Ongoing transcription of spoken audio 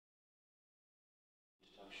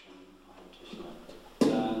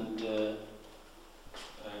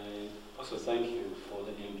thank you for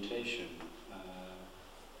the invitation.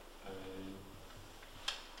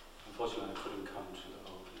 Unfortunately, I couldn't come to the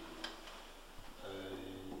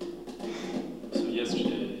opening. So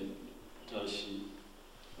yesterday, Dashi,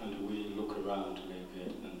 and we look around a little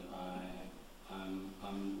bit, and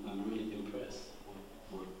I'm really impressed with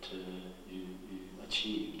what you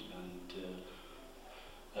achieved, and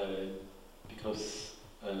because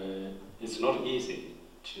it's not easy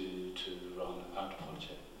to run an art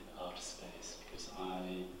project in art space, because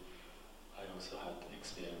I also had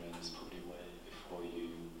experience probably way before you.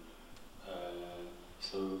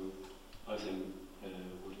 So I think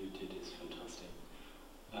what you did is fantastic.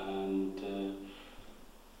 And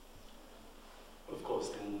of course,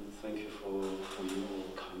 then thank you for you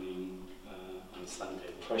all coming on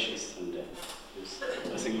Sunday, precious Sunday.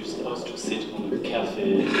 I think you're supposed to sit on a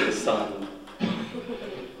cafe in the sun,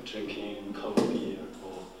 drinking cold beer.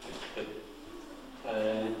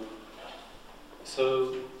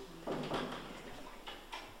 So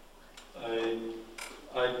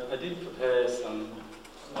I did prepare some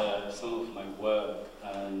of my work,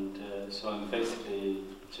 and so I'm basically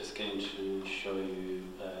just going to show you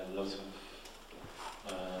lots of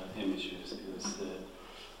images, because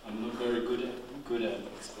I'm not very good at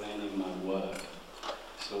explaining my work.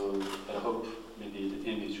 So I hope maybe the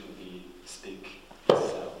image will speak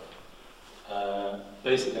itself.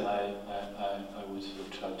 Basically, I would sort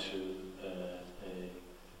of try to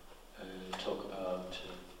talk about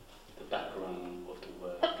the background of the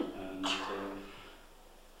work, and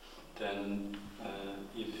then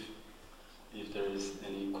if there is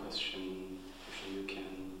any question, you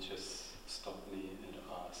can just stop me and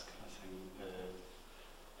ask. I think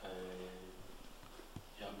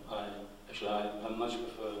I much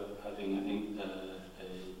prefer having a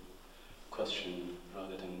question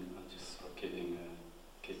rather than just sort of giving a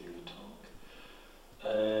talk.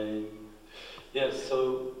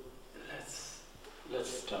 So let's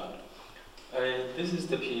start. This is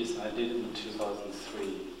the piece I did in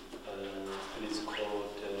 2003, and it's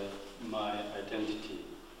called My Identity.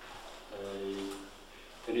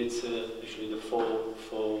 And it's actually the four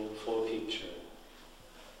picture.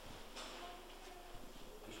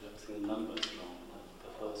 Actually, I think the number's wrong. The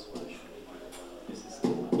first one actually. This is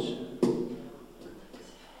much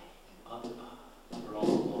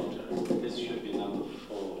wrong order. This should be number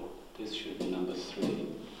 4. This should be number 3.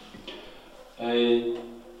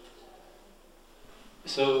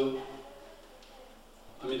 So,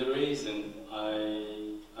 I mean, the reason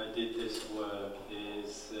I did this work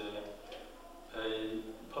is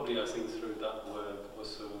probably I think through that work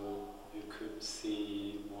also you could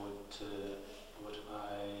see what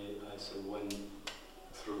I sort of went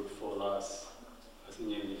through for last, I think,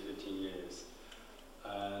 nearly 15 years.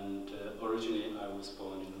 And originally I was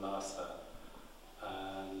born in Lhasa,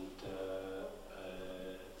 and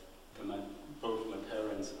both my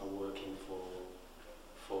parents are working for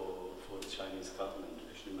the Chinese government.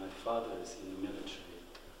 Actually, my father is in the military,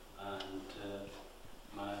 and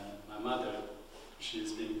my mother,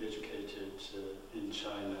 she's been educated in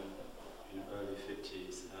China in the early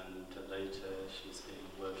 50s, and later she's been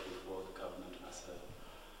working for the government as a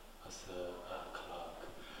clerk.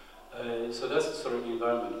 So that's the sort of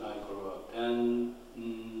environment I grew up. And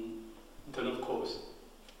then, of course,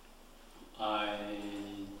 I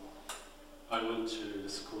went to the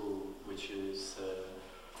school, which is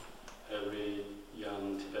every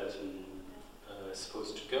young Tibetan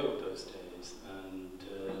supposed to go those days, and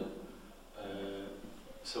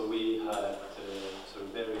so we had sort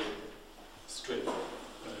of very strict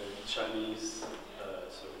Chinese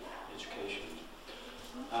sort of education,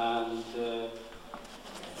 and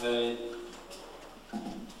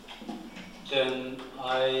then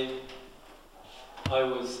I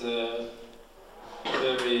was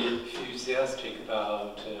very enthusiastic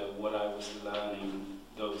about what I was learning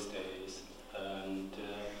those days, and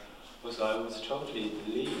also I was totally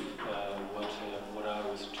believed what I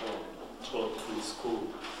was taught in school,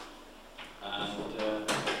 and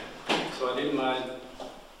so I did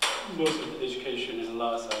most of the education in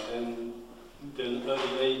Lhasa. Then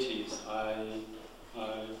early 80s I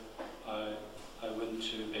went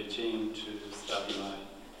to Beijing to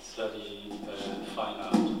study fine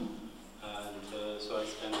art, and so I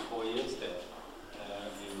spent 4 years there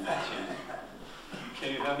in Beijing. Can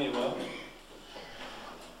you hear me well?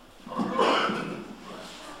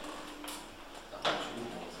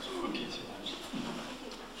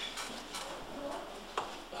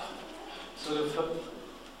 So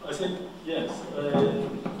I think, yes,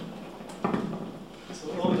 so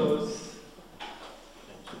all those,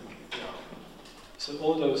 So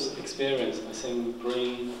all those experiences, I think,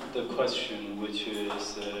 bring the question which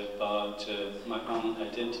is about my own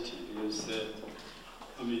identity, because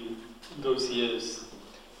I mean, those years,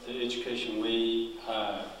 the education we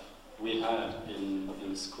had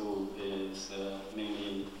in school is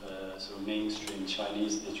mainly sort of mainstream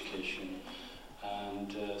Chinese education,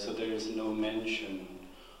 and so there is no mention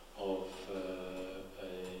of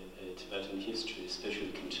a Tibetan history,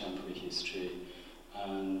 especially contemporary history,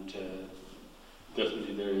 and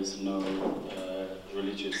definitely there is no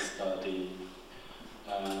religious study,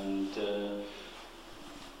 and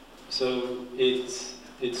so it's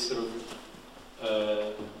sort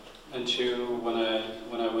of until when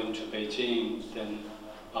I went to Beijing, then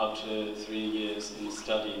after 3 years in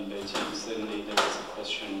study in Beijing, suddenly there was a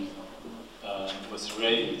question was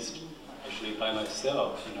raised, actually by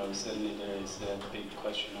myself. You know, suddenly there is a big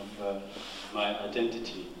question of my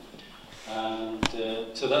identity. And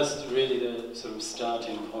so that's really the sort of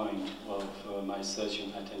starting point of my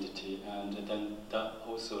searching identity, and then that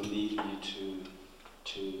also led me to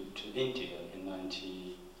India in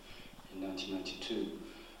 1992,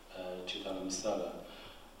 to Dharamsala.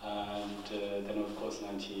 And then of course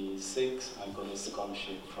 96 I got a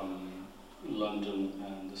scholarship from London,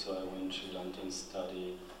 and so I went to London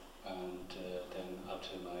study, and then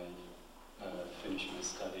after my finished my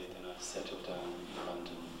study, then I settled down in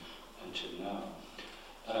London until now.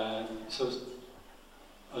 So,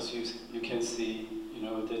 as you can see, you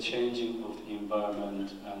know, the changing of the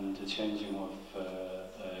environment and the changing of a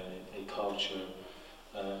culture,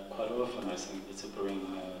 quite often I think it's a bring.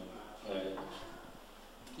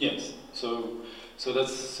 Yes. So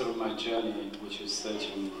that's sort of my journey, which is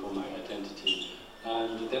searching for my identity.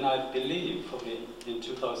 And then I believe, in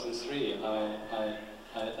 2003,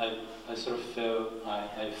 I sort of felt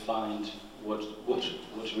I find what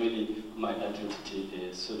really my identity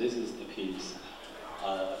is. So this is the piece,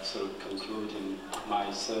 sort of concluding my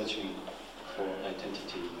searching for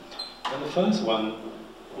identity. And the first one,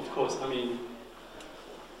 of course, I mean,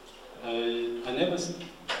 I never,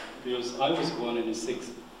 because I was born in the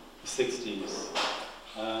 60s,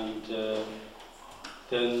 and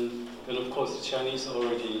then of course the Chinese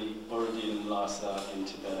already in Lhasa in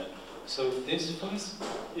Tibet. So this first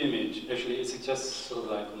image actually is just sort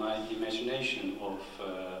of like my imagination of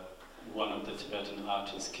one of the Tibetan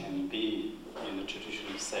artists can be in a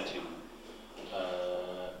traditional setting.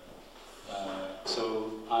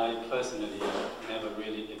 So I personally never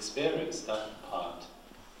really experienced that part.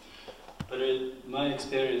 But my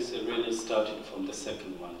experience really started from the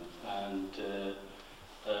second one, and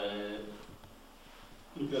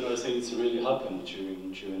then I think it's really happened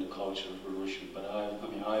during the Cultural Revolution. But I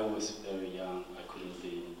mean, I was very young. I couldn't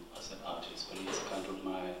be as an artist, but it's kind of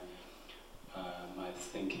my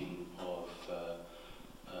thinking of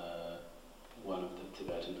one of the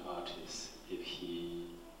Tibetan artists, if he